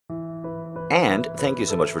And thank you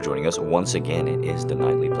so much for joining us. Once again, it is the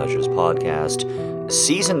Nightly Pleasures Podcast,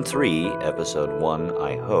 Season 3, Episode 1.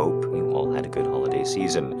 I hope you all had a good holiday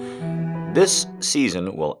season. This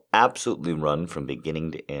season will absolutely run from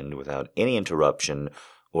beginning to end without any interruption,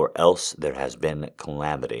 or else there has been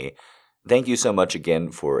calamity. Thank you so much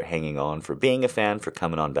again for hanging on, for being a fan, for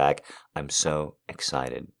coming on back. I'm so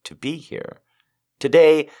excited to be here.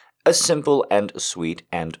 Today, a simple and sweet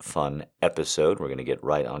and fun episode. We're going to get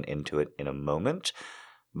right on into it in a moment.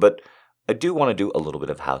 But I do want to do a little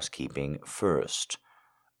bit of housekeeping first.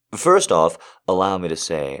 First off, allow me to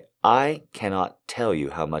say, I cannot tell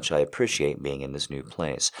you how much I appreciate being in this new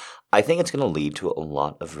place. I think it's going to lead to a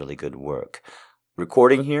lot of really good work.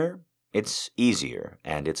 Recording here, it's easier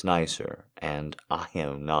and it's nicer, and I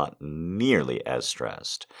am not nearly as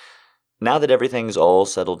stressed. Now that everything's all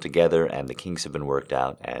settled together and the kinks have been worked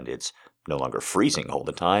out and it's no longer freezing all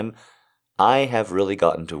the time, I have really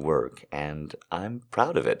gotten to work and I'm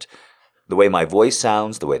proud of it. The way my voice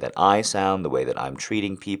sounds, the way that I sound, the way that I'm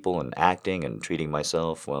treating people and acting and treating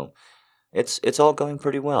myself, well, it's all going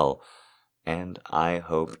pretty well. And I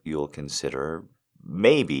hope you'll consider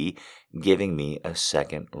maybe giving me a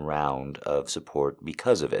second round of support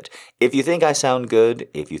because of it. If you think I sound good,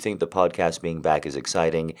 if you think the podcast being back is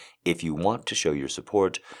exciting, if you want to show your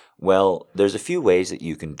support, well, there's a few ways that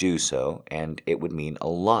you can do so, and it would mean a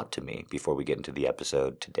lot to me before we get into the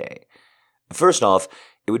episode today. First off,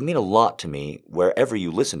 it would mean a lot to me wherever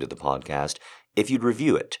you listen to the podcast if you'd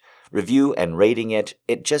review it. Review and rating it,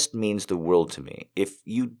 it just means the world to me. If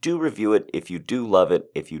you do review it, if you do love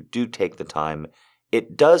it, if you do take the time,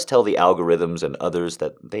 it does tell the algorithms and others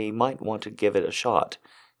that they might want to give it a shot.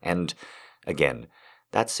 And again,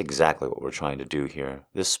 that's exactly what we're trying to do here.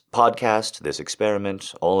 This podcast, this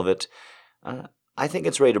experiment, all of it, I think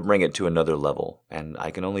it's ready to bring it to another level, and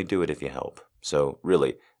I can only do it if you help. So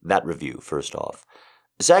really, that review first off.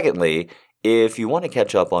 Secondly, if you want to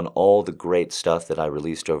catch up on all the great stuff that I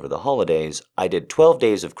released over the holidays, I did 12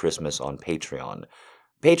 Days of Christmas on Patreon.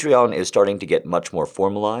 Patreon is starting to get much more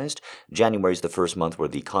formalized. January's the first month where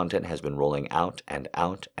the content has been rolling out and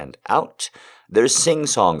out and out. There's Sing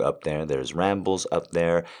Song up there, there's Rambles up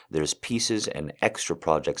there, there's pieces and extra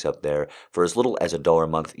projects up there. For as little as $1 a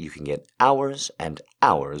month, you can get hours and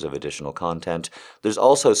hours of additional content. There's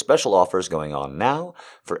also special offers going on now.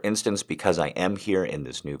 For instance, because I am here in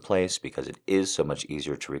this new place, because it is so much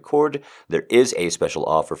easier to record, there is a special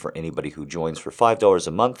offer for anybody who joins for $5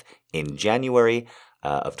 a month in January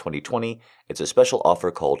of 2020. It's a special offer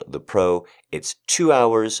called The Pro. It's 2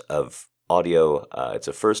 hours of audio. It's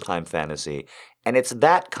a first-time fantasy. And it's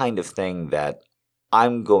that kind of thing that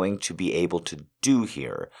I'm going to be able to do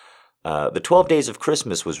here. The 12 Days of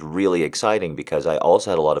Christmas was really exciting because I also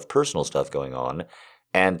had a lot of personal stuff going on.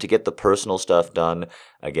 And to get the personal stuff done,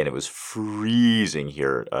 again, it was freezing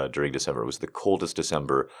here during December. It was the coldest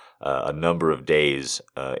December, a number of days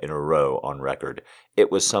in a row on record. It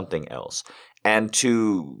was something else. And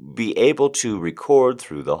to be able to record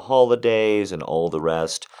through the holidays and all the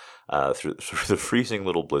rest, through the freezing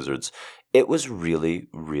little blizzards, it was really,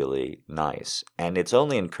 really nice. And it's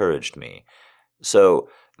only encouraged me. So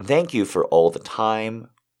thank you for all the time,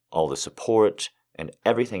 all the support, and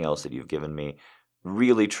everything else that you've given me.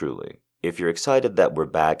 Really, truly. If you're excited that we're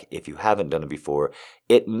back, if you haven't done it before,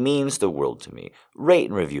 it means the world to me. Rate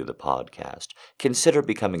and review the podcast. Consider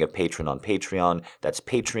becoming a patron on Patreon. That's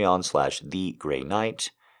Patreon/TheGreyKnight.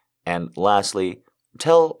 And lastly,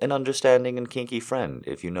 tell an understanding and kinky friend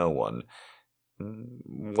if you know one.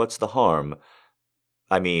 What's the harm?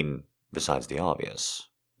 I mean, besides the obvious.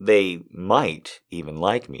 They might even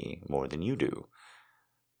like me more than you do.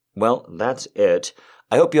 Well, that's it.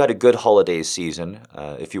 I hope you had a good holiday season.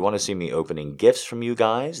 If you want to see me opening gifts from you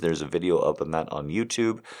guys, there's a video up on that on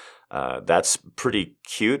YouTube. That's pretty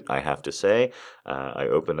cute, I have to say. I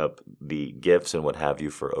open up the gifts and what have you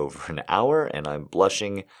for over an hour, and I'm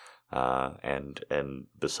blushing and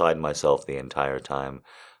beside myself the entire time.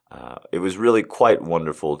 It was really quite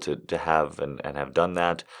wonderful to have and have done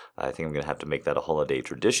that. I think I'm going to have to make that a holiday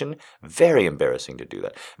tradition. Very embarrassing to do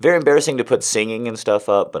that. Very embarrassing to put singing and stuff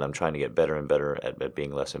up, but I'm trying to get better and better at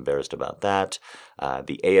being less embarrassed about that.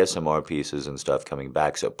 The ASMR pieces and stuff coming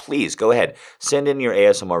back, so please go ahead. Send in your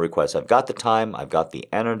ASMR requests. I've got the time. I've got the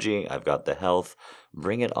energy. I've got the health.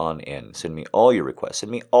 Bring it on in. Send me all your requests.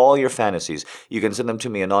 Send me all your fantasies. You can send them to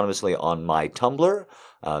me anonymously on my Tumblr.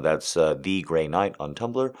 That's The Grey Knight on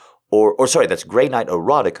Tumblr. Or sorry, that's Grey Knight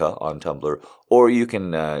Erotica on Tumblr. Or you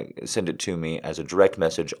can send it to me as a direct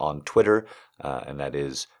message on Twitter, and that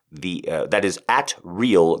is at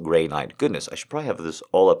Real Grey Knight. Goodness, I should probably have this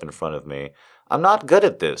all up in front of me. I'm not good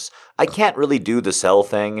at this. I can't really do the cell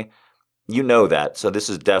thing. You know that, so this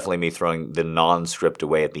is definitely me throwing the non-script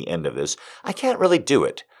away at the end of this. I can't really do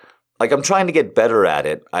it. Like, I'm trying to get better at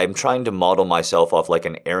it. I'm trying to model myself off like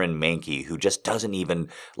an Aaron Mahnke who just doesn't even,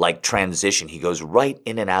 like, transition. He goes right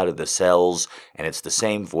in and out of the cells, and it's the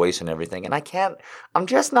same voice and everything, and I'm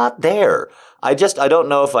just not there. I don't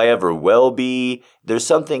know if I ever will be. There's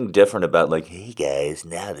something different about, like, hey guys,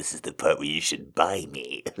 now this is the part where you should buy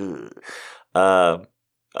me. uh,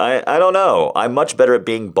 I don't know. I'm much better at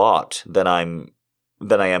being bought than I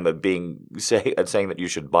am at saying that you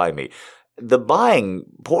should buy me. The buying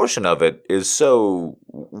portion of it is so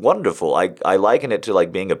wonderful. I liken it to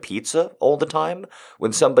like being a pizza all the time.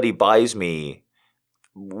 When somebody buys me,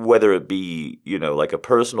 whether it be, like a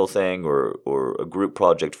personal thing or a group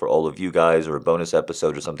project for all of you guys or a bonus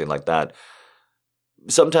episode or something like that,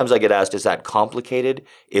 sometimes I get asked, is that complicated?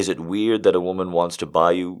 Is it weird that a woman wants to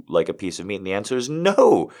buy you like a piece of meat? And the answer is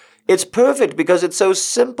no. It's perfect because it's so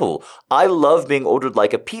simple. I love being ordered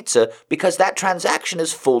like a pizza because that transaction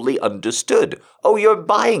is fully understood. Oh, you're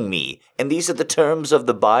buying me, and these are the terms of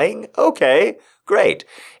the buying? Okay, great.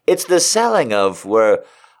 It's the selling of where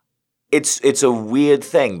it's a weird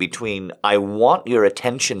thing between I want your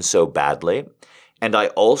attention so badly, and I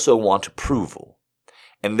also want approval.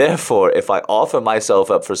 And therefore, if I offer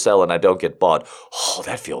myself up for sale and I don't get bought, oh,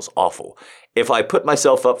 that feels awful. If I put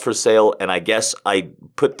myself up for sale and I guess I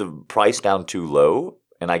put the price down too low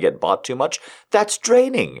and I get bought too much, that's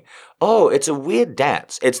draining. Oh, it's a weird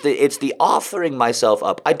dance. It's the offering myself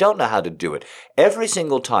up. I don't know how to do it. Every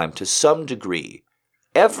single time, to some degree,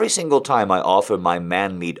 every single time I offer my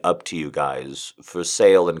man meat up to you guys for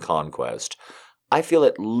sale and conquest, I feel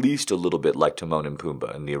at least a little bit like Timon and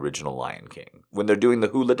Pumbaa in the original Lion King. When they're doing the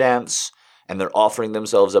hula dance and they're offering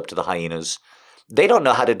themselves up to the hyenas, they don't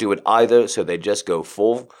know how to do it either, so they just go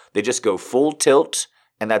full tilt,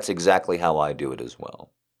 and that's exactly how I do it as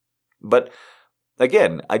well. But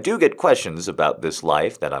again, I do get questions about this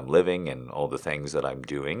life that I'm living and all the things that I'm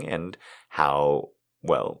doing and how,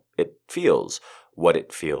 well, it feels, what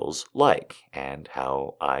it feels like, and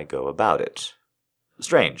how I go about it.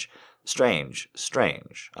 Strange,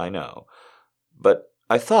 I know. But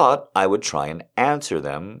I thought I would try and answer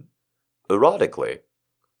them erotically.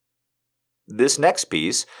 This next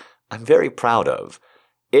piece I'm very proud of.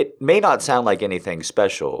 It may not sound like anything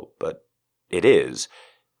special, but it is.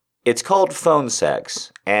 It's called Phone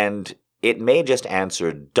Sex, and it may just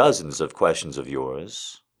answer dozens of questions of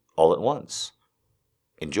yours all at once.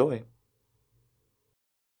 Enjoy.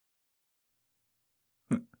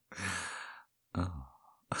 Oh.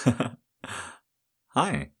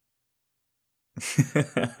 Hi.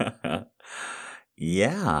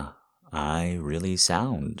 Yeah, I really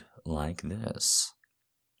sound like this.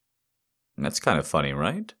 That's kind of funny,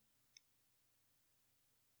 right?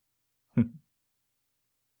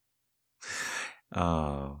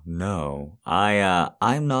 Oh, no.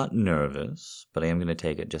 I'm not nervous, but I am going to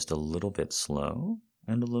take it just a little bit slow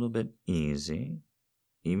and a little bit easy,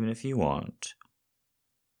 even if you want.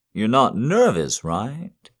 You're not nervous,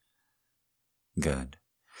 right? Good.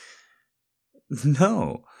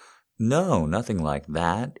 No, nothing like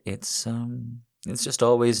that. It's just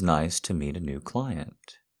always nice to meet a new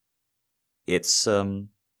client. It's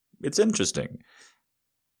interesting.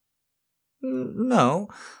 No,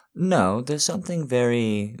 there's something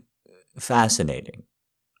very fascinating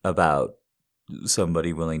about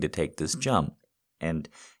somebody willing to take this jump. And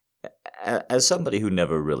as somebody who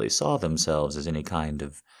never really saw themselves as any kind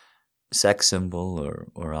of sex symbol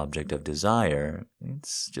or object of desire,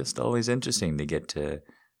 it's just always interesting to get to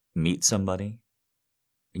meet somebody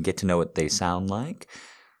and get to know what they sound like,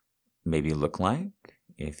 maybe look like,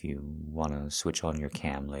 if you want to switch on your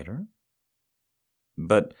cam later.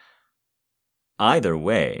 But either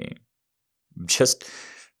way, just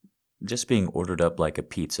being ordered up like a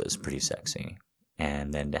pizza is pretty sexy.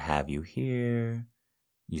 And then to have you here,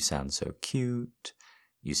 you sound so cute,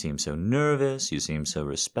 you seem so nervous, you seem so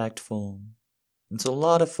respectful. It's a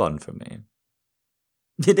lot of fun for me.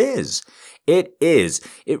 It is. It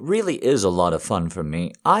really is a lot of fun for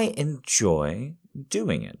me. I enjoy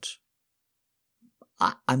doing it.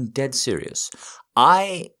 I'm dead serious.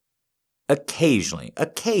 I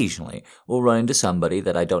occasionally will run into somebody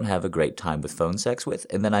that I don't have a great time with phone sex with,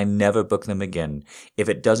 and then I never book them again. If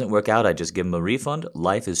it doesn't work out, I just give them a refund.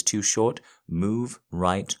 Life is too short. Move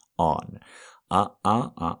right on.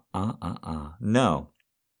 No.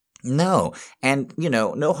 And,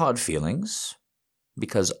 no hard feelings,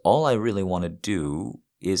 because all I really want to do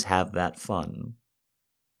is have that fun.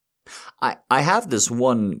 I have this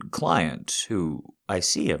one client who I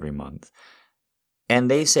see every month, And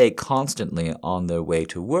they say constantly on their way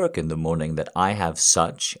to work in the morning that I have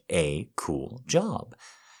such a cool job.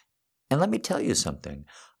 And let me tell you something,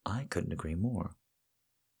 I couldn't agree more.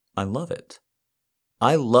 I love it.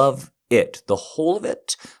 I love it, the whole of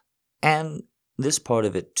it, and this part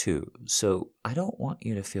of it too. So I don't want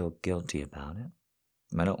you to feel guilty about it.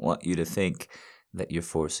 I don't want you to think that you're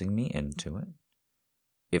forcing me into it.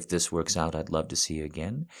 If this works out, I'd love to see you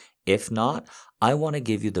again. If not, I want to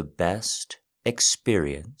give you the best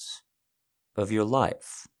experience of your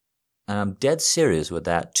life. And I'm dead serious with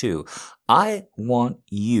that too. I want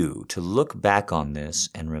you to look back on this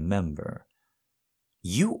and remember,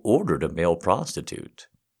 you ordered a male prostitute.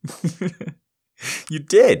 You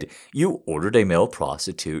did. You ordered a male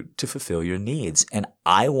prostitute to fulfill your needs. And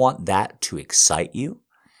I want that to excite you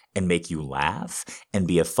and make you laugh and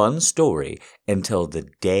be a fun story until the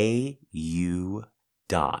day you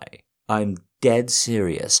die. I'm dead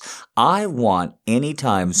serious. I want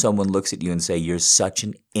anytime someone looks at you and say, you're such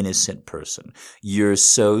an innocent person. You're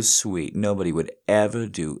so sweet. Nobody would ever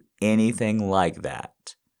do anything like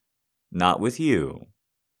that. Not with you.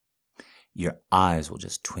 Your eyes will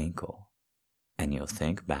just twinkle and you'll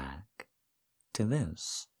think back to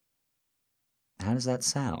this. How does that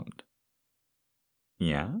sound?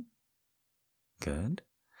 Yeah? Good.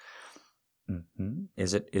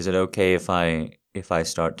 Is it okay if I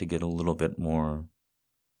start to get a little bit more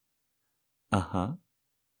oh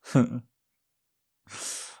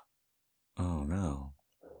no.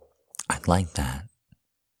 I'd like that.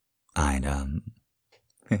 I'd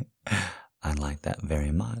like that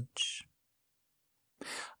very much.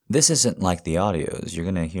 This isn't like the audios. You're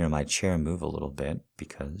gonna hear my chair move a little bit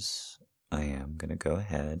because I am gonna go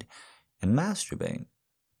ahead and masturbate.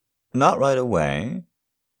 Not right away,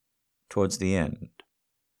 towards the end.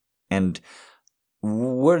 And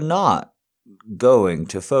we're not going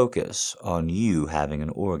to focus on you having an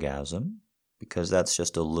orgasm because that's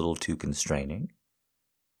just a little too constraining.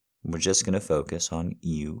 We're just going to focus on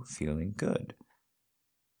you feeling good.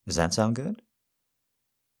 Does that sound good?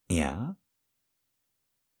 Yeah?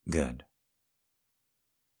 Good.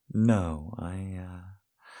 No,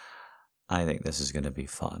 I think this is going to be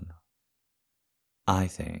fun. I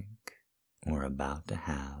think we're about to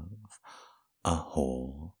have a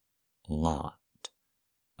whole lot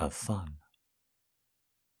of fun.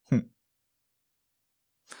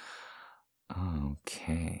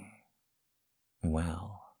 Okay.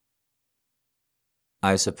 Well,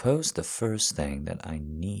 I suppose the first thing that I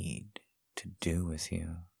need to do with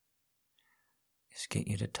you is get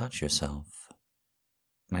you to touch yourself.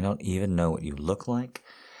 I don't even know what you look like.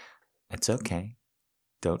 It's okay.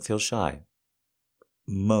 Don't feel shy.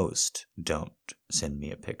 Most don't send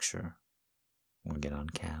me a picture or get on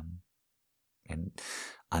cam. And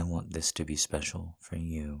I want this to be special for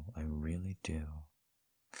you. I really do.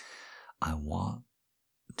 I want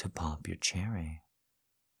to pop your cherry.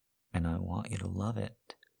 And I want you to love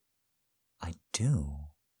it. I do.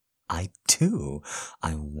 I do.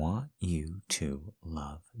 I want you to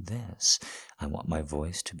love this. I want my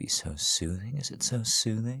voice to be so soothing. Is it so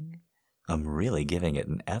soothing? I'm really giving it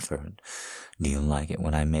an effort. Do you like it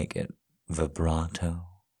when I make it vibrato?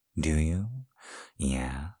 Do you?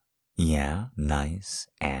 Yeah. Yeah, nice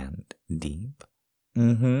and deep.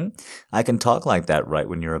 I can talk like that right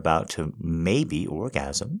when you're about to maybe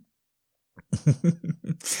orgasm.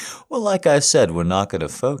 Well, like I said, we're not going to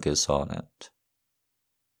focus on it.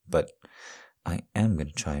 But I am going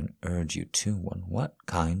to try and urge you to one. What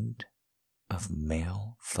kind of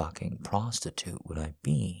male fucking prostitute would I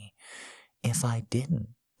be if I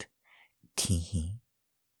didn't? Tee.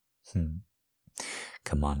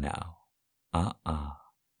 Come on now.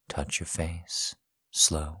 Touch your face.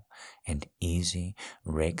 Slow and easy.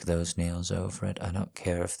 Rake those nails over it. I don't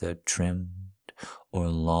care if they're trimmed or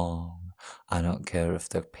long. I don't care if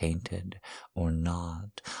they're painted or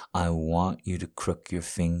not. I want you to crook your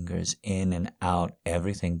fingers in and out,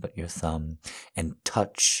 everything but your thumb, and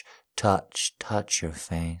touch your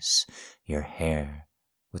face, your hair,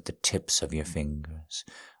 with the tips of your fingers.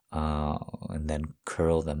 And then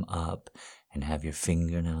curl them up and have your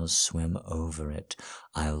fingernails swim over it.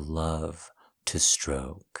 I love to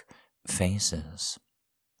stroke faces.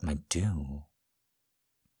 I do.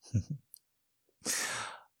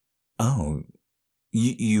 Oh,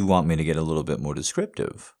 you want me to get a little bit more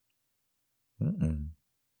descriptive?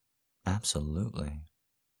 Absolutely.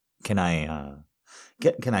 Can I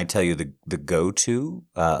tell you the go-to,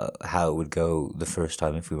 how it would go the first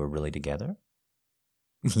time if we were really together?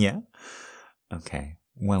 Yeah? Okay.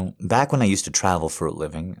 Well, back when I used to travel for a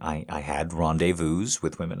living, I had rendezvous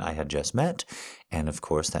with women I had just met, and of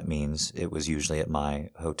course that means it was usually at my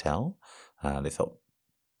hotel. They felt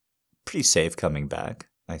pretty safe coming back,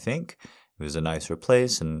 I think. It was a nicer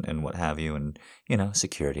place and what have you, and,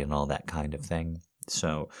 security and all that kind of thing.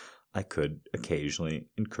 So I could occasionally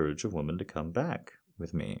encourage a woman to come back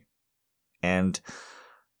with me. And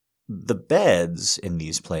the beds in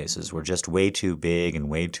these places were just way too big and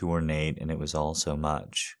way too ornate, and it was all so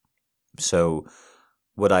much. So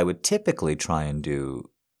what I would typically try and do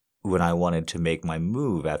when I wanted to make my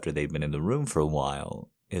move after they'd been in the room for a while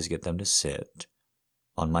is get them to sit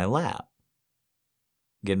on my lap.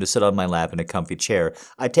 Get them to sit on my lap in a comfy chair.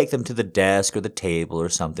 I'd take them to the desk or the table or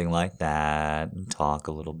something like that and talk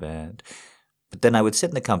a little bit. But then I would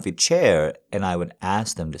sit in the comfy chair and I would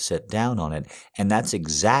ask them to sit down on it. And that's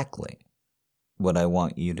exactly what I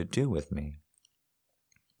want you to do with me.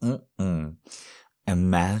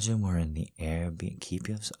 Imagine we're in the Airbnb. Keep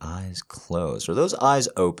your eyes closed. Are those eyes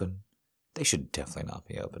open? They should definitely not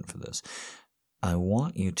be open for this. I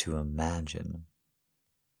want you to imagine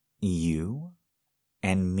you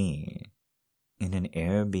and me in an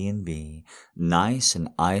Airbnb, nice and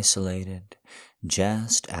isolated,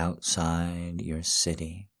 just outside your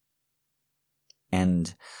city.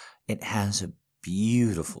 And it has a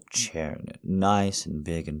beautiful chair in it, nice and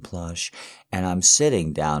big and plush, and I'm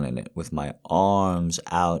sitting down in it with my arms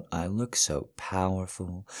out. I look so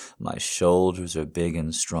powerful. My shoulders are big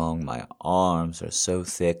and strong. My arms are so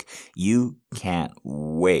thick. You can't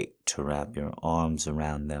wait to wrap your arms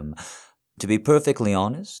around them. To be perfectly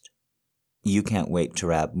honest, you can't wait to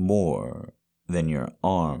wrap more than your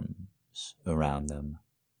arms around them.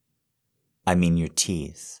 I mean your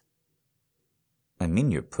teeth. I mean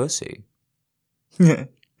your pussy.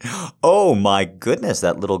 Oh my goodness,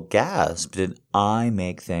 that little gasp. Did I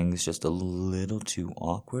make things just a little too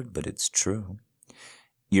awkward? But it's true.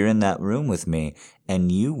 You're in that room with me,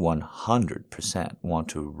 and you 100% want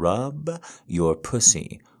to rub your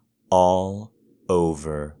pussy all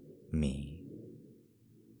over me.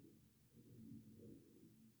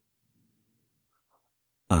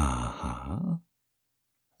 Uh-huh.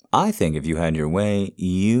 I think if you had your way,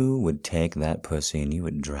 you would take that pussy and you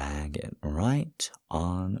would drag it right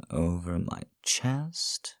on over my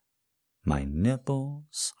chest, my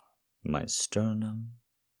nipples, my sternum,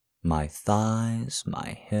 my thighs,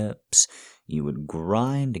 my hips. You would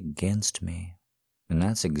grind against me. And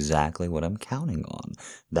that's exactly what I'm counting on.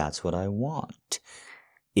 That's what I want.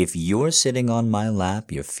 If you're sitting on my lap,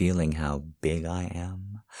 you're feeling how big I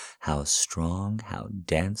am, how strong, how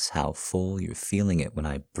dense, how full. You're feeling it when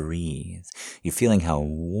I breathe. You're feeling how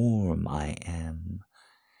warm I am,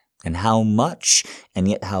 and how much and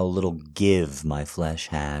yet how little give my flesh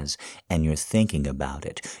has, and you're thinking about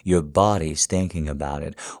it. Your body's thinking about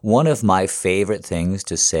it. One of my favorite things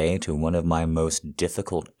to say to one of my most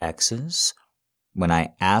difficult exes, when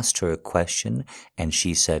I asked her a question and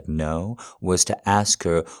she said no, was to ask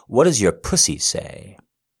her, "What does your pussy say?"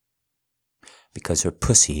 Because her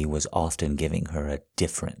pussy was often giving her a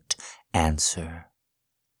different answer.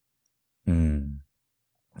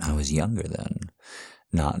 I was younger then,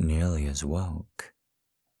 not nearly as woke.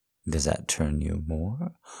 Does that turn you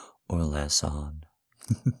more or less on?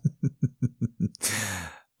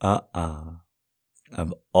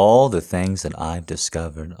 Of all the things that I've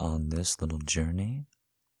discovered on this little journey,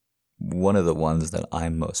 one of the ones that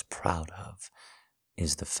I'm most proud of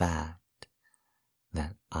is the fact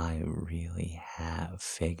that I really have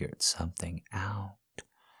figured something out.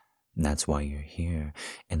 And that's why you're here,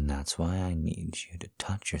 and that's why I need you to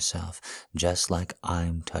touch yourself, just like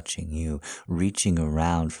I'm touching you, reaching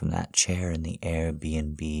around from that chair in the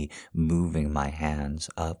Airbnb, moving my hands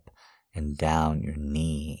up and down your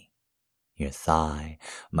knee, your thigh,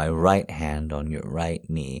 my right hand on your right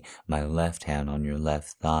knee, my left hand on your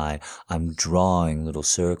left thigh. I'm drawing little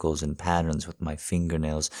circles and patterns with my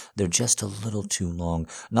fingernails. They're just a little too long,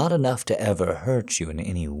 not enough to ever hurt you in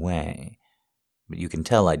any way. But you can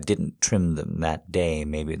tell I didn't trim them that day,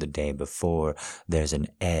 maybe the day before. There's an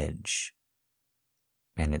edge,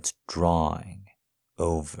 and it's drawing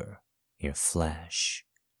over your flesh.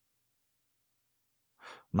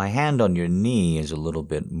 My hand on your knee is a little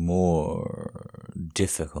bit more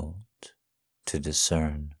difficult to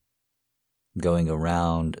discern. Going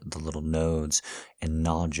around the little nodes and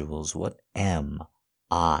nodules, what am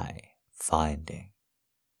I finding?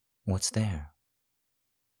 What's there?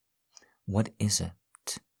 What is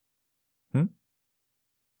it? And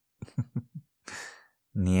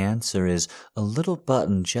the answer is a little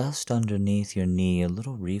button just underneath your knee, a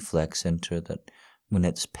little reflex center that when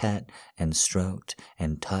it's pet and stroked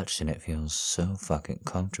and touched and it feels so fucking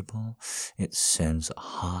comfortable, it sends a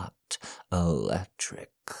hot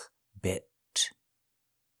electric bit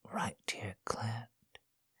right to your clit.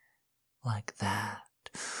 like that.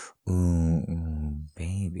 Ooh,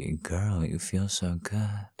 baby girl, you feel so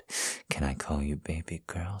good. Can I call you baby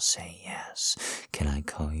girl? Say yes. Can I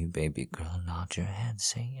call you baby girl? Nod your head.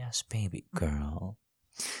 Say yes, baby girl.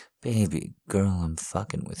 Baby girl, I'm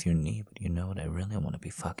fucking with your knee, but you know what I really want to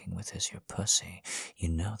be fucking with is your pussy. You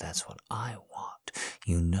know that's what I want.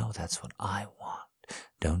 You know that's what I want.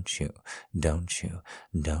 Don't you? Don't you?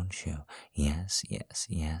 Don't you? Yes, yes,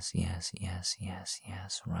 yes, yes, yes, yes,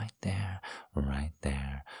 yes. Right there, right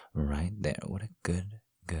there, right there. What a good,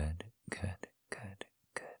 good, good, good,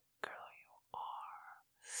 good girl you are.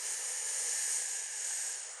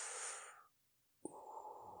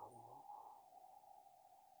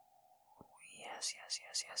 Yes, yes,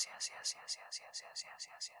 yes, yes, yes, yes, yes, yes, yes, yes, yes,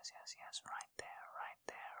 yes, yes, yes, yes. Right there, right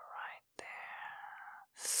there, right there.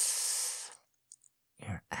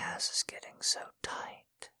 Your ass is getting so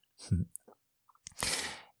tight.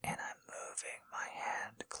 And I'm moving my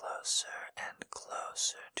hand closer and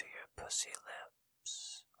closer to your pussy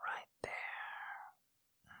lips. Right there.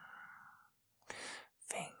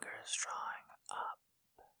 Fingers drawing up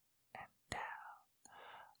and down,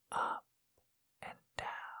 up and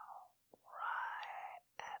down, right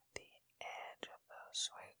at the edge of those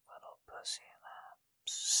sweet little pussy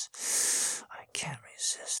lips. I can't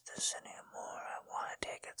resist this anymore. I want to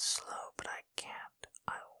take it slow, but I can't.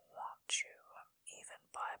 I want you. I'm even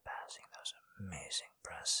bypassing those amazing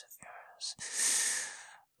breasts of yours.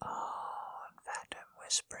 Oh, in fact, I'm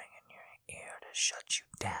whispering in your ear to shut you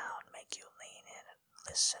down, make you lean in and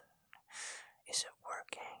listen. Is it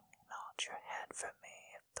working? Nod your head for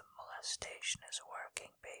me if the molestation is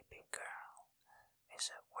working, baby girl. Is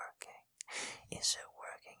it working? Is it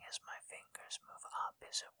working as my fingers move up?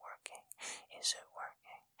 Is it working? Is it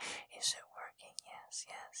working? Is it working? Yes,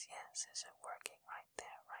 yes, yes. Is it working? Right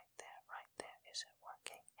there, right there, right there. Is it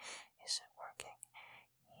working? Is it working?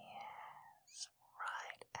 Yes,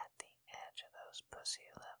 right at the edge of those pussy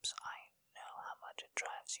lips. I know how much it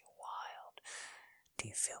drives you wild. Do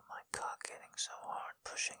you feel my cock getting so hard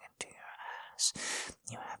pushing into your ass?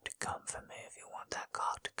 You have to come for me if you want that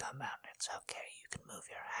cock to come out. It's okay. You can move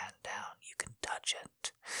your hand down. You can touch it.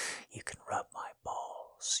 You can rub my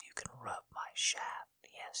balls. You can rub my shaft.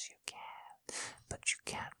 Yes, you can. But you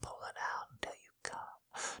can't pull it out until you come.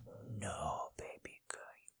 No, baby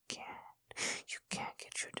girl, you can't. You can't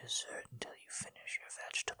get your dessert until you finish your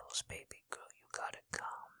vegetables, baby girl. You gotta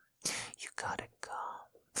come. You gotta come.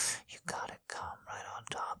 You gotta come right on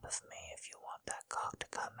top of me if you want that cock to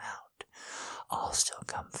come out. I'll still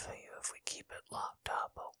come for you if we keep it locked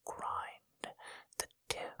up. I'll grind the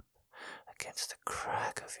tip against the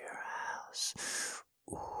crack of your ass.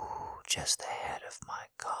 Ooh, just the head of my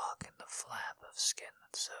cock and the flap of skin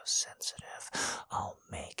that's so sensitive. I'll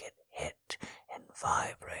make it hit and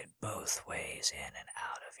vibrate both ways, in and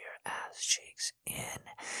out of your ass cheeks, in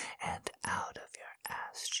and out of your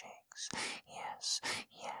ass cheeks. Yes,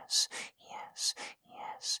 yes, yes,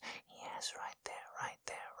 yes, yes, right there, right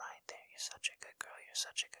there, right there. You're such a good girl, you're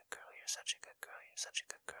such a good girl, you're such a good girl, you're such a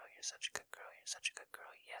good girl, you're such a good girl, you're such a good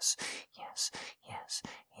girl. Yes, yes, yes,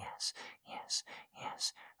 yes, yes,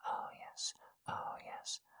 yes, oh yes, oh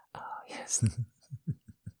yes, oh yes.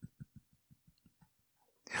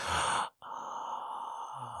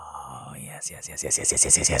 Oh, yes, yes, yes, yes, yes, yes,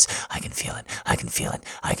 yes, yes, yes. I can feel it. I can feel it.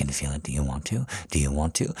 I can feel it. Do you want to? Do you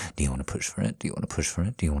want to? Do you want to push for it? Do you want to push for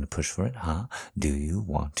it? Do you want to push for it? Huh? Do you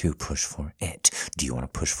want to push for it? Do you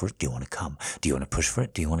want to push for it? Do you want to come? Do you want to push for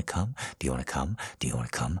it? Do you want to come? Do you want to come? Do you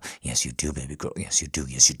want to come? Yes, you do, baby girl. Yes, you do.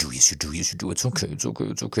 Yes, you do. Yes, you do. Yes, you do. It's okay. It's okay.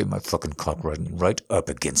 It's okay. My fucking cock right up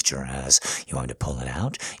against your ass. You want me to pull it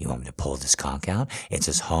out? You want me to pull this cock out? It's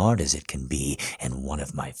as hard as it can be, and one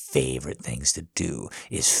of my favorite things to do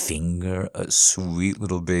is finger a sweet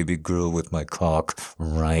little baby girl with my cock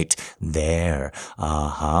right there.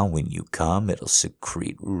 When you come, it'll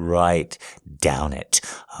secrete right down it.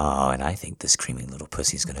 And I think this creamy little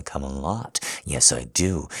pussy's gonna come a lot. Yes, I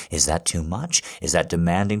do. Is that too much? Is that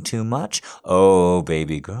demanding too much? Oh,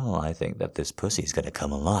 baby girl, I think that this pussy's gonna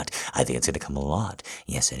come a lot. I think it's gonna come a lot.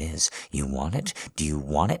 Yes, it is. You want it? Do you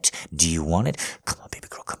want it? Do you want it? Come on, baby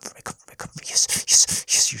girl, come for me, come for me, come for me. Yes, yes,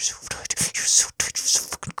 yes, you're so tight. You're so tight. You're so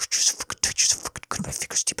fucking good. You're so fucking tight. You're so fucking good. My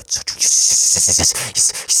fingers deep inside you. Yes, yes, yes, yes,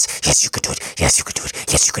 yes, yes, yes, you can do it. Yes, you can do it.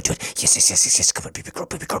 Yes, you can do it. Yes, yes, yes, yes, yes. Come on, baby girl,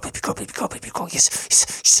 baby girl, baby girl, baby girl, baby girl. Yes, yes,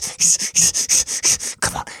 yes, yes, yes, yes, yes.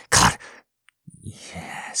 Come on, come on.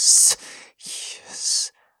 Yes,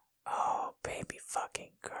 yes. Oh, baby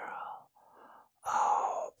fucking girl.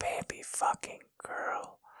 Oh, baby fucking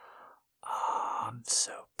girl. Oh, I'm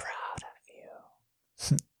so proud of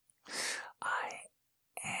you. I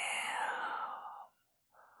am.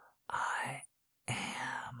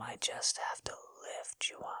 I just have to lift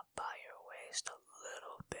you up by your waist a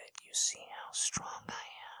little bit. You see how strong I am?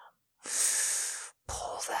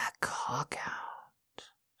 Pull that cock out.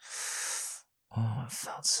 Oh, it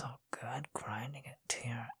felt so good grinding it to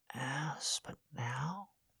your ass, but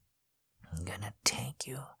now I'm gonna take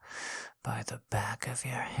you by the back of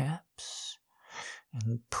your hips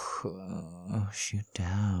and push you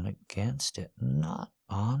down against it, not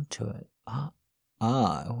onto it. I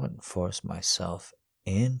wouldn't force myself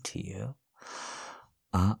into you.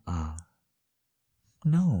 No.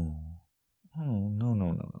 Oh,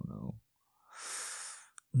 no.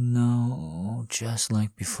 No, just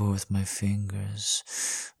like before with my fingers,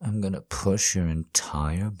 I'm gonna push your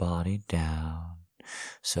entire body down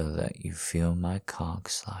so that you feel my cock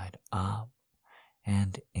slide up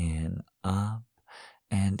and in, up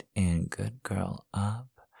and in. Good girl,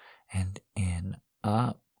 up and in,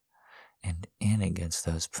 up and in against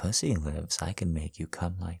those pussy lips. I can make you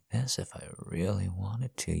come like this if I really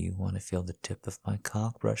wanted to. You want to feel the tip of my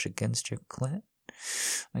cock brush against your clit?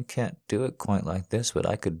 I can't do it quite like this, but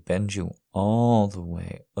I could bend you all the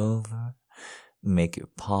way over, make your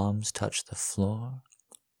palms touch the floor.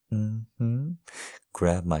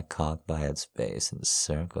 Grab my cock by its base and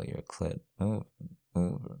circle your clit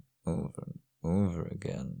over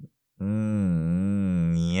again.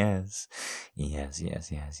 Yes. You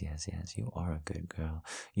are a good girl.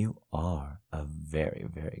 You are a very,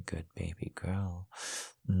 very good baby girl.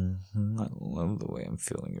 I love the way I'm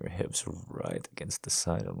feeling your hips right against the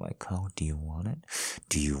side of my cock. Do you want it?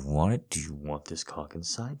 Do you want it? Do you want this cock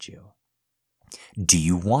inside you? Do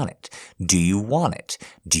you want it? Do you want it?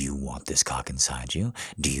 Do you want this cock inside you?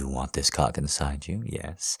 Do you want this cock inside you?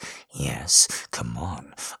 Yes. Come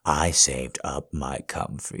on. I saved up my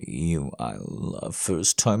cum for you. I love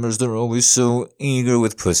first-timers. They're always so eager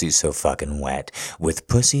with pussy so fucking wet. With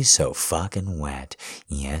pussy so fucking wet.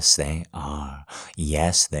 Yes, they are.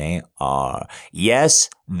 Yes, they are. Yes,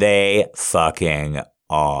 they fucking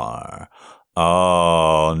are.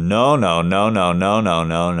 Oh, no,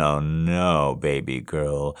 baby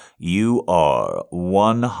girl. You are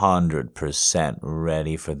 100%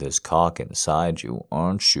 ready for this cock inside you,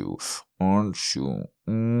 aren't you? You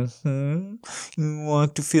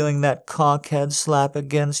like to feeling that cockhead slap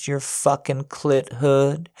against your fucking clit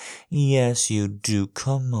hood? Yes, you do.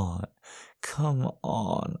 Come on.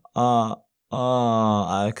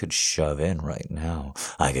 I could shove in right now.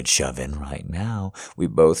 We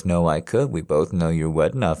both know I could. We both know you're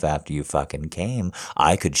wet enough after you fucking came.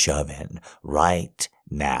 I could shove in right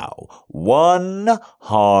now. One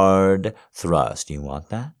hard thrust. Do you want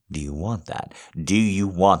that? Do you want that? Do you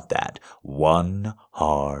want that? One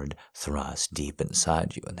hard thrust deep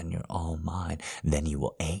inside you, and then you're all mine. Then you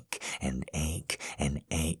will ache and ache and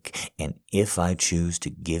ache. And if I choose to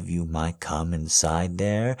give you my cum inside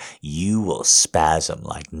there, you will spasm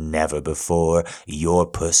like never before. Your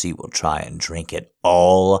pussy will try and drink it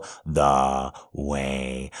all the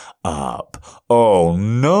way up. Oh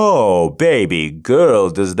no, baby girl,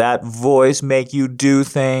 does that voice make you do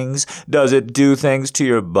things? Does it do things to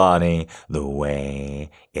your body the way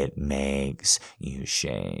it makes you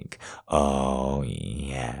shake? Oh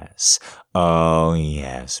yes,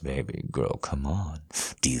 baby girl, come on.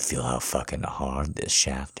 Do you feel how fucking hard this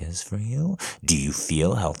shaft is for you? Do you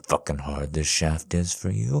feel how fucking hard this shaft is for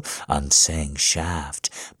you? I'm saying shaft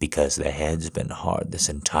because the head's been hard this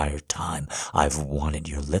entire time. I've wanted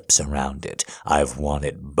your lips around it. I've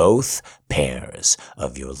wanted both pairs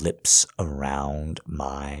of your lips around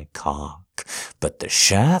my cock. But the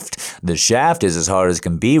shaft is as hard as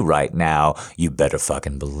can be right now. You better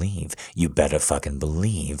fucking believe.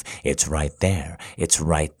 It's right there. It's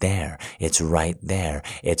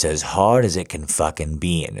as hard as it can fucking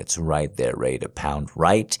be, and it's right there ready to pound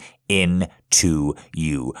right into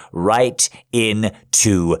you.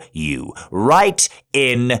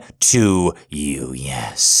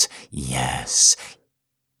 Yes.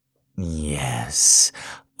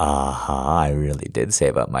 I really did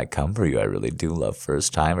save up my cum for you. I really do love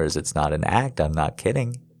first-timers. It's not an act. I'm not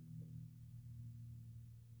kidding.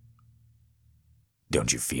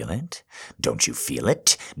 Don't you feel it? Don't you feel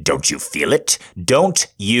it? Don't you feel it? Don't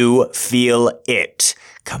you feel it?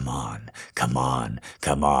 Come on.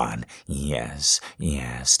 Yes.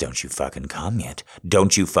 Don't you fucking come yet? You're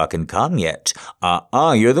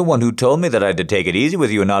the one who told me that I had to take it easy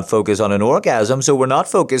with you and not focus on an orgasm, so we're not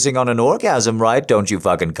focusing on an orgasm, right? Don't you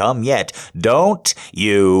fucking come yet? Don't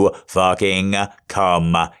you fucking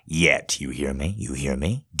come yet? You hear me?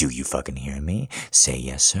 Do you fucking hear me? Say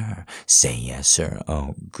yes, sir.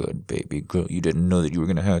 Oh, good baby girl. You didn't know that you were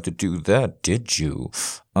gonna have to do that, did you?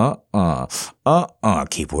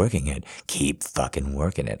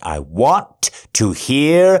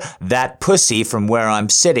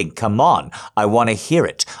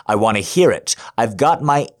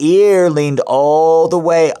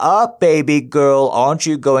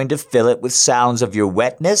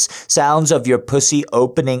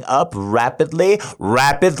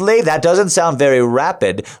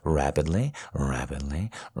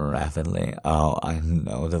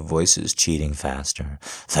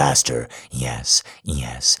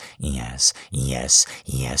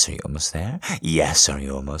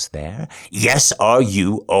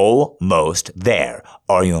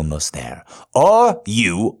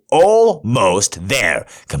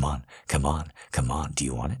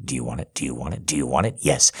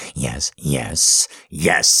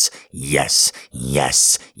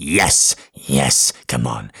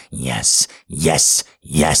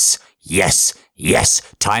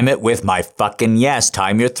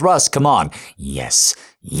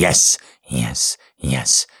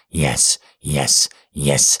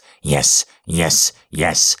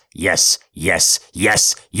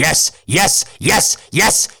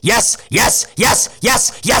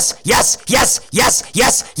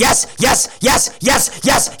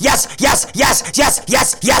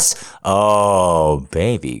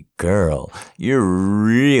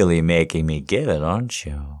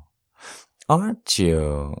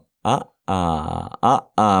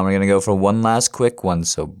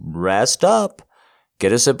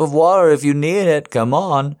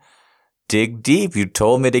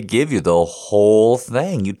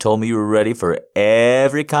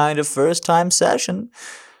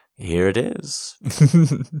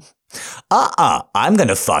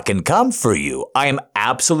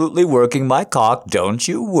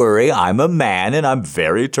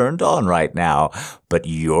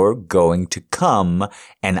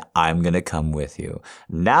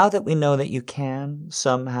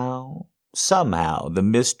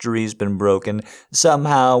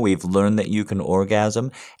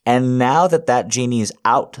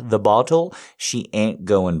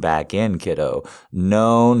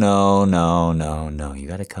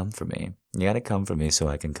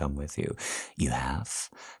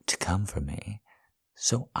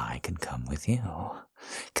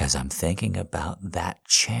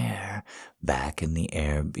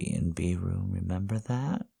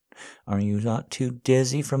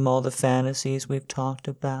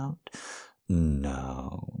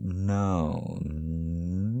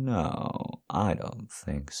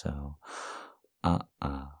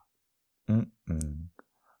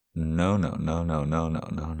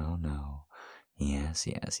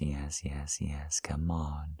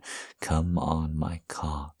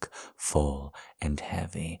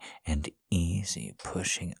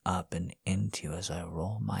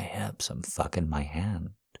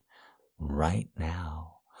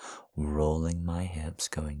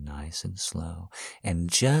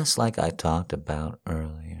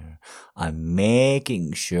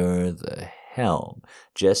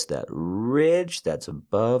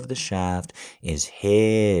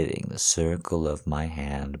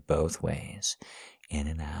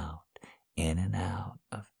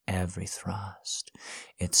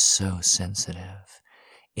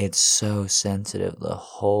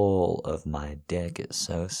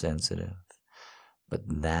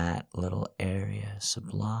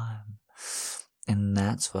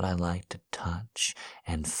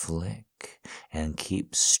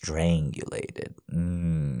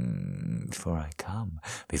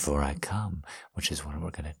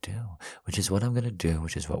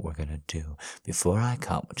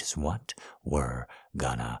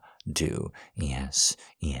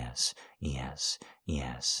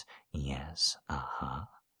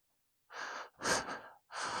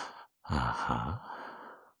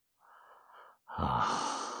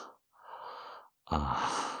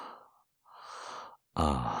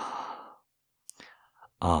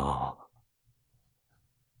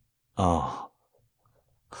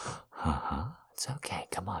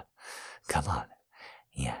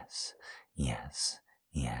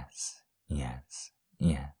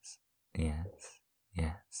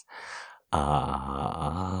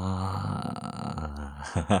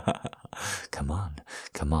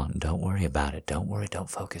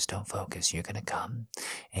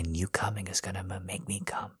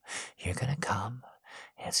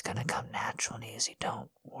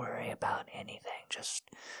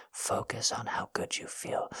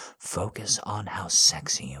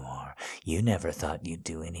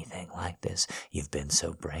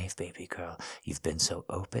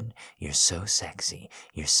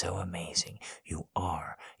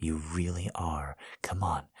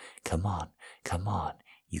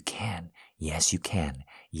 You can. Yes, you can.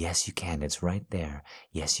 Yes, you can. It's right there.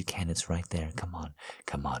 Yes, you can. It's right there. Come on.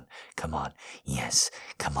 Come on. Come on. Yes.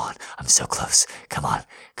 Come on. I'm so close. Come on.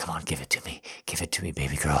 Come on. Give it to me. Give it to me,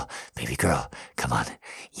 baby girl. Baby girl. Come on.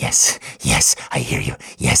 Yes. Yes. I hear you.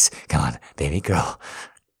 Yes. Come on. Baby girl.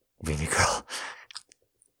 Baby girl.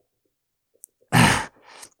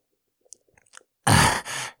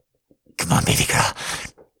 Come on, baby girl.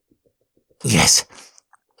 Yes.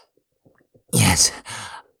 Yes.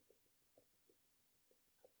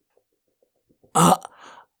 Oh.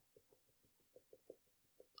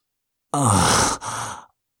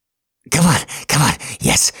 Come on. Come on.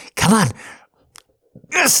 Yes. Come on.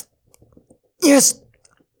 Yes. Yes.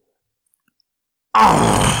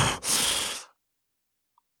 Oh.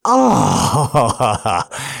 Oh.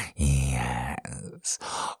 Yes.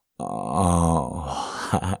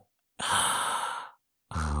 Oh.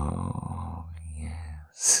 Oh,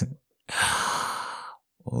 yes.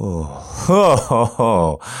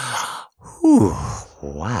 Oh. Whew.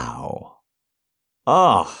 Wow.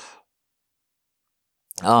 Oh.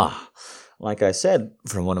 Ah. Like I said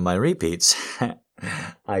from one of my repeats,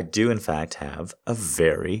 I do in fact have a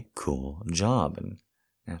very cool job. And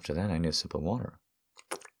after that, I need a sip of water.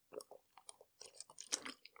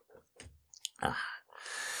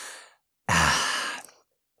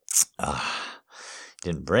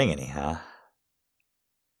 Didn't bring any, huh?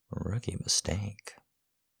 Rookie mistake.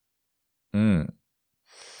 Oh.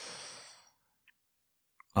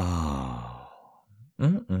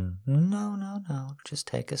 No. Just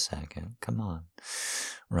take a second. Come on.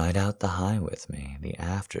 Ride out the high with me. The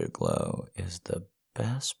afterglow is the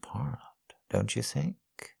best part, don't you think?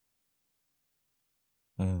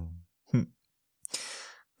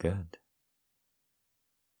 Good.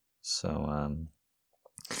 So,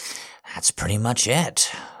 that's pretty much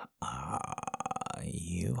it.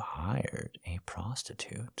 You hired a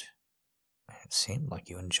prostitute. It seemed like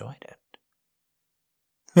you enjoyed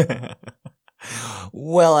it.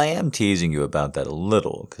 Well, I am teasing you about that a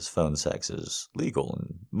little, because phone sex is legal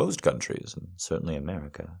in most countries, and certainly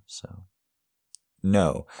America, so.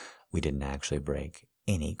 No, we didn't actually break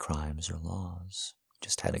any crimes or laws.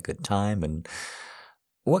 Just had a good time, and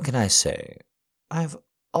what can I say? I've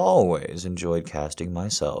always enjoyed casting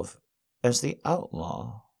myself as the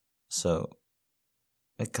outlaw, so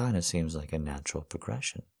it kind of seems like a natural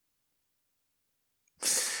progression.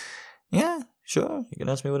 Yeah, sure, you can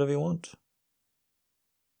ask me whatever you want.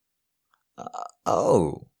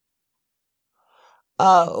 Well,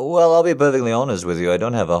 I'll be perfectly honest with you. I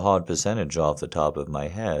don't have a hard percentage off the top of my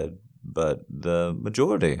head, but the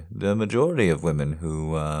majority of women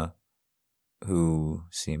who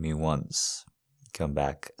see me once come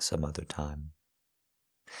back some other time.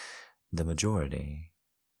 The majority.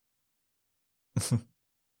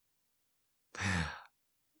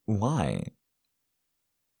 Why?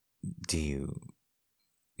 Do you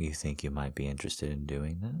think you might be interested in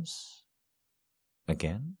doing this?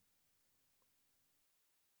 Again?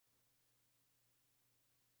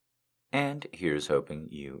 And here's hoping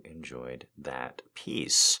you enjoyed that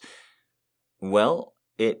piece. Well,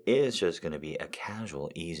 it is just going to be a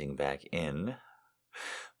casual easing back in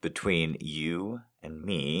between you and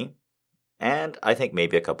me. And I think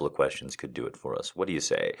maybe a couple of questions could do it for us. What do you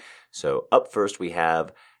say? So up first we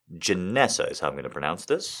have Janessa, is how I'm going to pronounce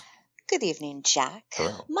this. Good evening, Jack.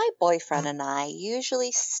 Hello. My boyfriend and I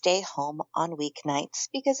usually stay home on weeknights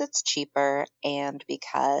because it's cheaper and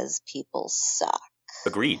because people suck.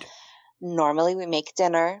 Agreed. Normally we make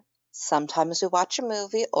dinner, sometimes we watch a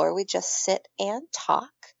movie, or we just sit and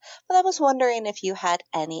talk. But I was wondering if you had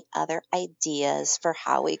any other ideas for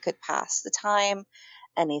how we could pass the time.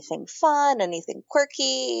 Anything fun, anything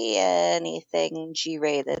quirky, anything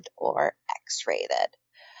G-rated or X-rated.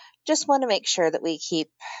 Just want to make sure that we keep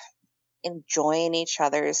enjoying each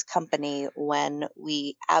other's company when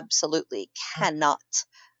we absolutely cannot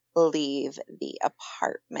leave the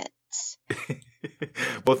apartment.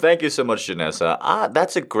 Well, thank you so much, Janessa.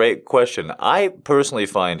 That's a great question. I personally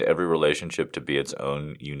find every relationship to be its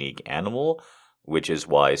own unique animal, which is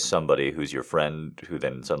why somebody who's your friend who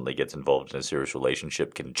then suddenly gets involved in a serious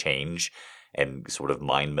relationship can change and sort of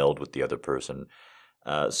mind meld with the other person.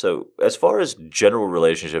 So as far as general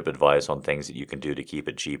relationship advice on things that you can do to keep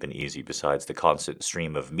it cheap and easy besides the constant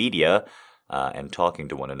stream of media and talking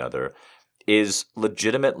to one another, is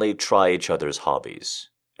legitimately try each other's hobbies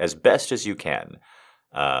as best as you can.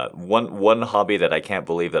 One hobby that I can't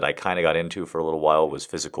believe that I kind of got into for a little while was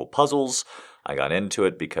physical puzzles. I got into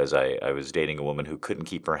it because I was dating a woman who couldn't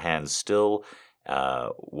keep her hands still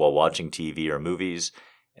while watching TV or movies,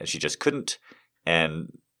 and she just couldn't.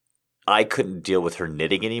 And I couldn't deal with her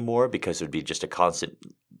knitting anymore because it would be just a constant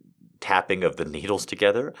tapping of the needles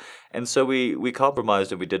together. And so we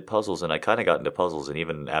compromised and we did puzzles, and I kind of got into puzzles. And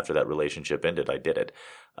even after that relationship ended, I did it.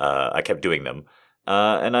 I kept doing them.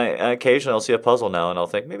 And I occasionally I'll see a puzzle now and I'll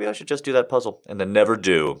think maybe I should just do that puzzle, and then never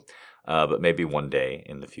do. But maybe one day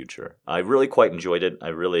in the future. I really quite enjoyed it. I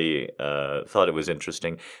really thought it was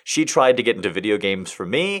interesting. She tried to get into video games for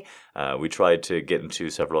me. We tried to get into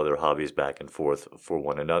several other hobbies back and forth for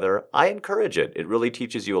one another. I encourage it. It really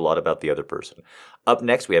teaches you a lot about the other person. Up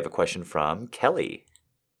next, we have a question from Kelly.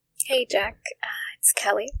 Hey, Jack. It's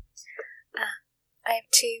Kelly. I have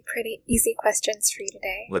two pretty easy questions for you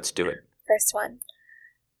today. Let's do it. First one.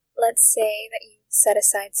 Let's say that you set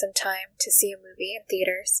aside some time to see a movie in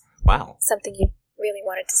theaters. Wow. Something you really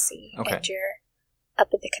wanted to see. Okay. And you're up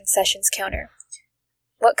at the concessions counter.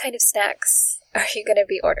 What kind of snacks are you going to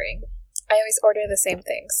be ordering? I always order the same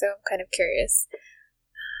thing, so I'm kind of curious.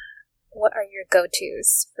 What are your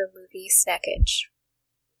go-tos for movie snackage?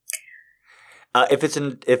 If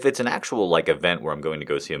it's an actual like event where I'm going to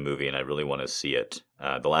go see a movie and I really want to see it,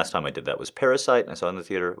 the last time I did that was Parasite, and I saw it in the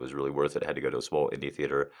theater. It was really worth it. I had to go to a small indie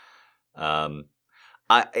theater.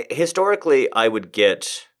 Historically, I would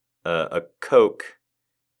get a Coke,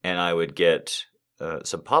 and I would get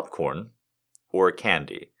some popcorn or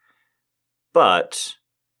candy. But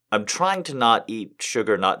I'm trying to not eat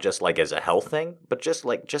sugar, not just like as a health thing, but just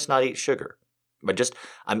not eat sugar.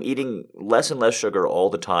 I'm eating less and less sugar all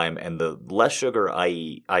the time, and the less sugar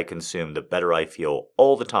I consume, the better I feel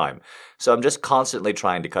all the time. So I'm just constantly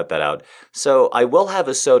trying to cut that out. So I will have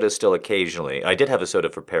a soda still occasionally. I did have a soda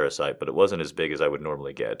for Parasite, but it wasn't as big as I would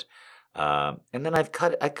normally get. And then I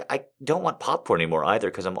don't want popcorn anymore either,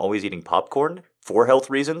 because I'm always eating popcorn for health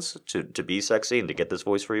reasons, to be sexy and to get this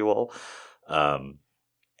voice for you all.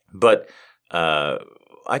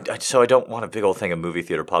 So I don't want a big old thing of movie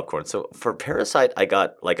theater popcorn. So for Parasite, I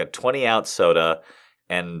got like a 20-ounce soda,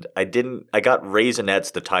 and I got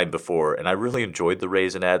Raisinets the time before, and I really enjoyed the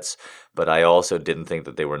Raisinets, but I also didn't think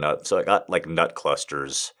that they were nuts. So I got like nut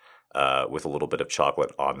clusters with a little bit of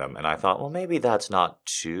chocolate on them, and I thought, well, maybe that's not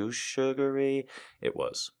too sugary. It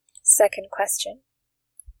was. Second question.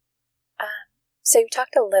 So you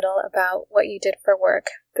talked a little about what you did for work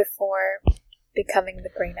before becoming the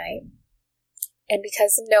Grey Knight. And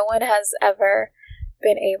because no one has ever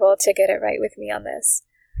been able to get it right with me on this,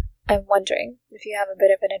 I'm wondering if you have a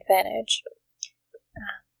bit of an advantage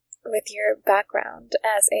with your background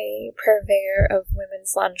as a purveyor of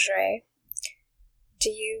women's lingerie. Do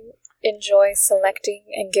you enjoy selecting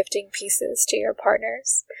and gifting pieces to your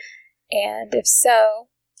partners? And if so,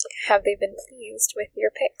 have they been pleased with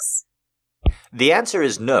your picks? The answer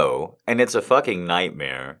is no, and it's a fucking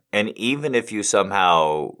nightmare. And even if you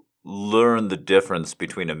somehow learn the difference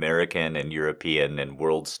between American and European and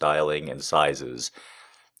world styling and sizes,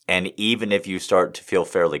 and even if you start to feel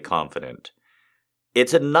fairly confident,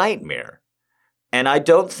 it's a nightmare. And I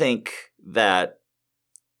don't think that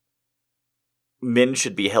men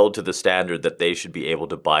should be held to the standard that they should be able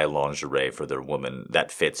to buy lingerie for their woman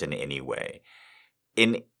that fits in any way.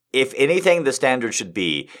 If anything, the standard should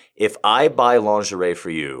be, if I buy lingerie for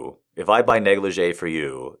you, if I buy negligee for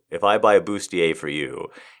you, if I buy a bustier for you,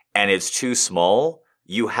 and it's too small,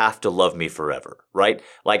 you have to love me forever, right?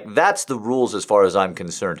 Like, that's the rules as far as I'm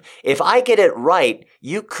concerned. If I get it right,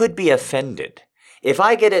 you could be offended. If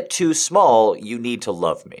I get it too small, you need to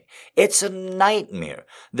love me. It's a nightmare.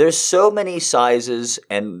 There's so many sizes,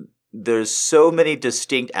 and there's so many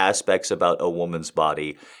distinct aspects about a woman's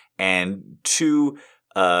body, and two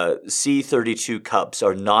C32 cups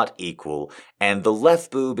are not equal, and the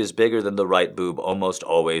left boob is bigger than the right boob almost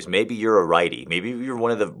always. Maybe you're a righty. Maybe you're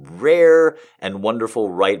one of the rare and wonderful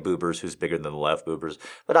right boobers who's bigger than the left boobers,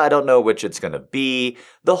 but I don't know which it's going to be.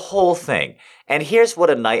 The whole thing. And here's what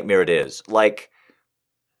a nightmare it is. Like,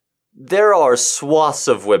 there are swaths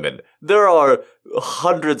of women. There are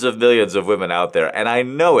hundreds of millions of women out there, and I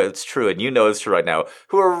know it's true, and you know it's true right now,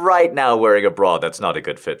 who are right now wearing a bra that's not a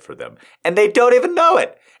good fit for them. And they don't even know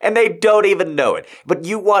it. But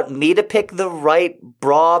you want me to pick the right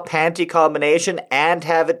bra-panty combination and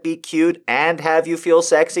have it be cute and have you feel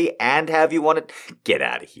sexy and have you want it? Get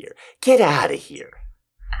out of here.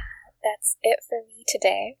 That's it for me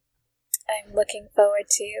today. I'm looking forward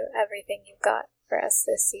to everything you've got for us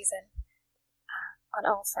this season on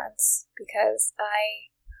all fronts, because I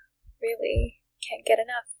really can't get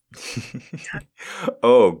enough.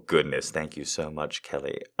 Oh, goodness. Thank you so much,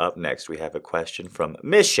 Kelly. Up next, we have a question from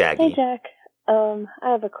Miss Shaggy. Hey, Jack. I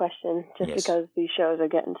have a question, just because these shows are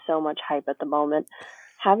getting so much hype at the moment.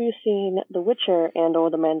 Have you seen The Witcher and or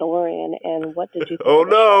The Mandalorian, and what did you think? Oh,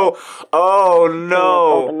 no. Oh They were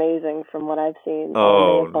no! both amazing from what I've seen.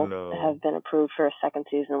 Oh They both no! have been approved for a second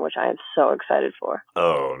season, which I am so excited for.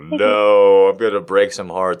 Oh no! I'm gonna break some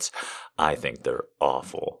hearts. I think they're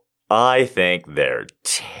awful. I think they're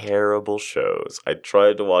terrible shows. I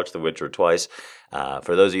tried to watch The Witcher twice.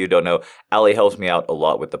 For those of you who don't know, Allie helps me out a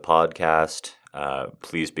lot with the podcast.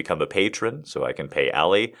 Please become a patron so I can pay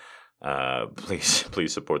Allie.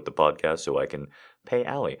 Please support the podcast so I can pay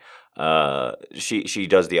Allie. She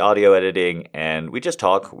does the audio editing, and we just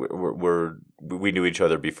talk. We knew each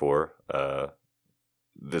other before.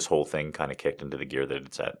 This whole thing kind of kicked into the gear that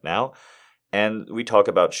it's at now. And we talk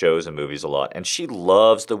about shows and movies a lot. And she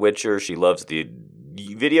loves The Witcher. She loves the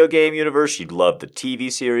video game universe. She loved the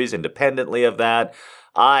TV series independently of that.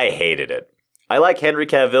 I hated it. I like Henry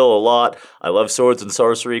Cavill a lot. I love Swords and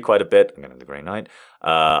Sorcery quite a bit. I'm going to The Grey Knight.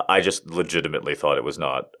 I just legitimately thought it was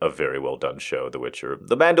not a very well done show, The Witcher.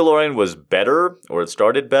 The Mandalorian was better, or it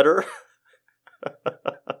started better.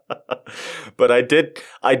 But I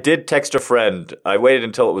did text a friend. I waited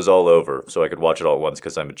until it was all over so I could watch it all at once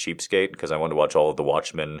because I'm a cheapskate, because I wanted to watch all of the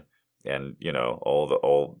Watchmen and, you know,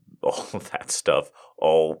 all of that stuff,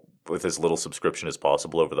 all with as little subscription as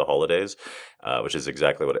possible over the holidays, which is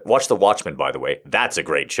exactly what watch the Watchmen, by the way. That's a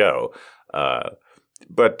great show.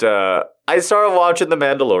 But I started watching The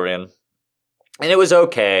Mandalorian, and it was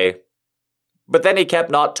okay. But then he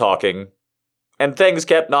kept not talking, and things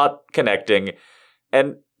kept not connecting,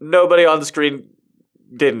 and nobody on the screen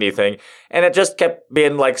did anything. And it just kept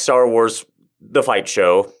being like Star Wars, the fight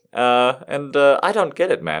show. And I don't get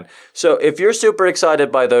it, man. So if you're super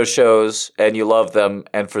excited by those shows and you love them,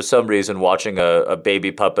 and for some reason watching a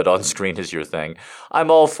baby puppet on screen is your thing, I'm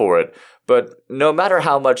all for it. But no matter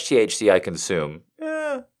how much THC I consume,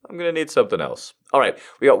 I'm going to need something else. All right,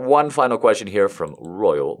 we got one final question here from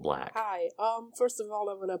Royal Black. Hi. First of all,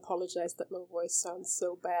 I want to apologize that my voice sounds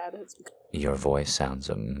so bad. Your voice sounds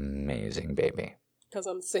amazing, baby. Because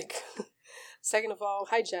I'm sick. Second of all,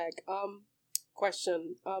 hi Jack.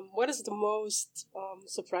 Question. What is the most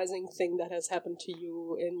surprising thing that has happened to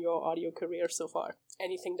you in your audio career so far?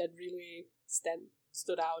 Anything that really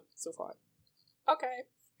stood out so far? Okay.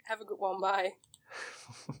 Have a good one. Bye.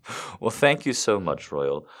 Well, thank you so much,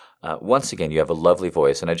 Royal. Once again, you have a lovely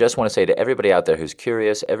voice, and I just want to say to everybody out there who's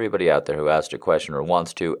curious, everybody out there who asked a question or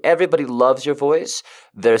wants to, everybody loves your voice.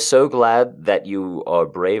 They're so glad that you are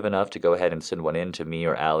brave enough to go ahead and send one in to me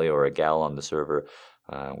or Allie or a gal on the server.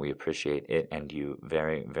 We appreciate it and you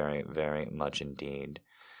very, very, very much indeed.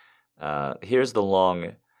 Here's the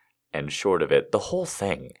long and short of it. The whole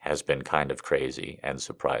thing has been kind of crazy and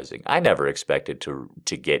surprising. I never expected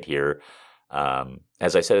to get here.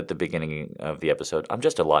 As I said at the beginning of the episode, I'm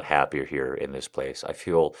just a lot happier here in this place. I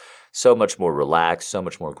feel so much more relaxed, so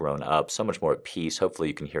much more grown up, so much more at peace. Hopefully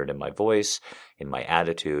you can hear it in my voice, in my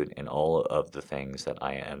attitude, in all of the things that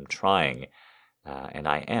I am trying. And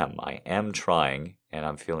I am trying, and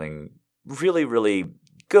I'm feeling really, really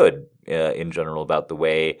good in general about the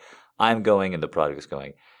way I'm going and the project is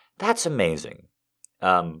going. That's amazing.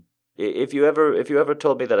 If you ever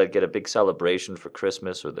told me that I'd get a big celebration for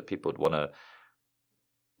Christmas, or that people would want to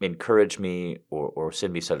encourage me or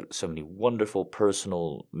send me so many wonderful,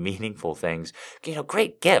 personal, meaningful things,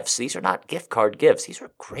 great gifts. These are not gift card gifts. These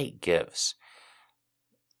are great gifts.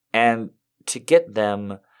 And to get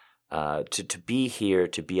them, to be here,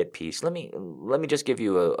 to be at peace. Let me just give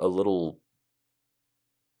you a little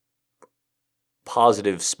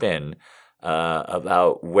positive spin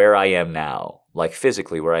about where I am now, like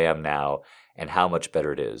physically where I am now, and how much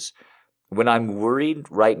better it is. When I'm worried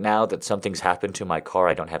right now that something's happened to my car,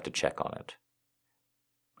 I don't have to check on it.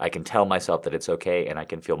 I can tell myself that it's okay, and I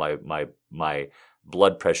can feel my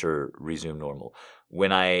blood pressure resume normal.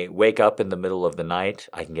 When I wake up in the middle of the night,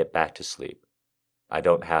 I can get back to sleep. I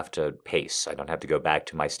don't have to pace. I don't have to go back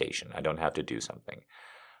to my station. I don't have to do something.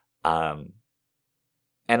 And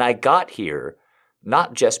I got here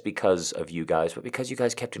not just because of you guys, but because you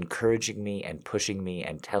guys kept encouraging me and pushing me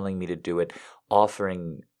and telling me to do it,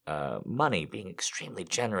 offering money, being extremely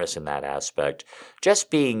generous in that aspect, just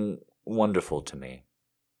being wonderful to me.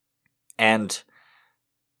 And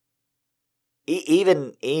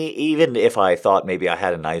even if I thought maybe I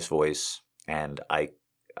had a nice voice and I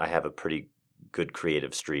have a pretty good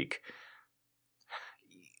creative streak,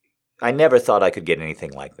 I never thought I could get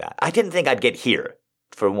anything like that. I didn't think I'd get here,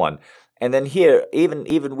 for one. And then here, even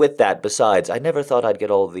with that, besides, I never thought I'd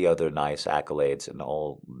get all the other nice accolades and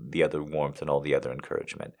all the other warmth and all the other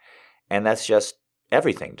encouragement. And that's just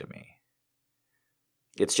everything to me.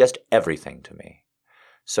 It's just everything to me.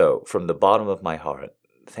 So, from the bottom of my heart,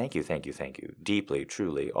 thank you, deeply,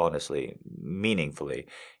 truly, honestly, meaningfully.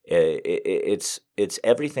 It's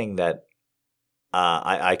everything that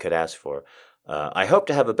I could ask for. I hope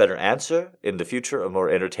to have a better answer in the future, a more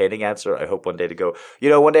entertaining answer. I hope one day to go,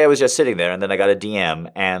 one day I was just sitting there and then I got a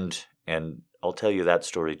DM and I'll tell you that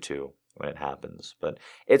story too when it happens. But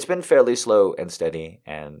it's been fairly slow and steady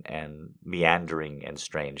and meandering and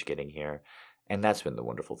strange getting here. And that's been the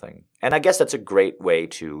wonderful thing. And I guess that's a great way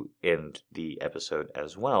to end the episode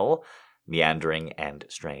as well. Meandering and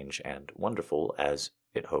strange and wonderful as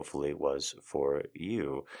it hopefully was for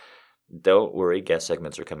you. Don't worry, guest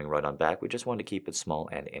segments are coming right on back. We just want to keep it small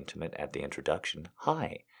and intimate at the introduction.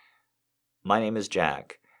 Hi, my name is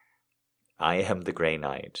Jack. I am the Grey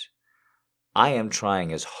Knight. I am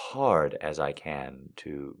trying as hard as I can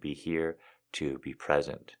to be here, to be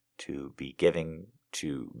present, to be giving,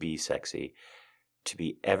 to be sexy, to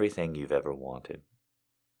be everything you've ever wanted,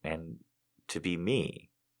 and to be me,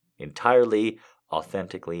 entirely,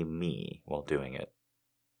 authentically me while doing it.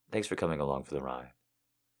 Thanks for coming along for the ride.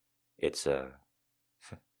 It's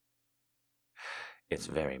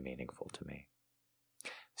very meaningful to me.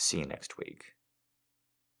 See you next week.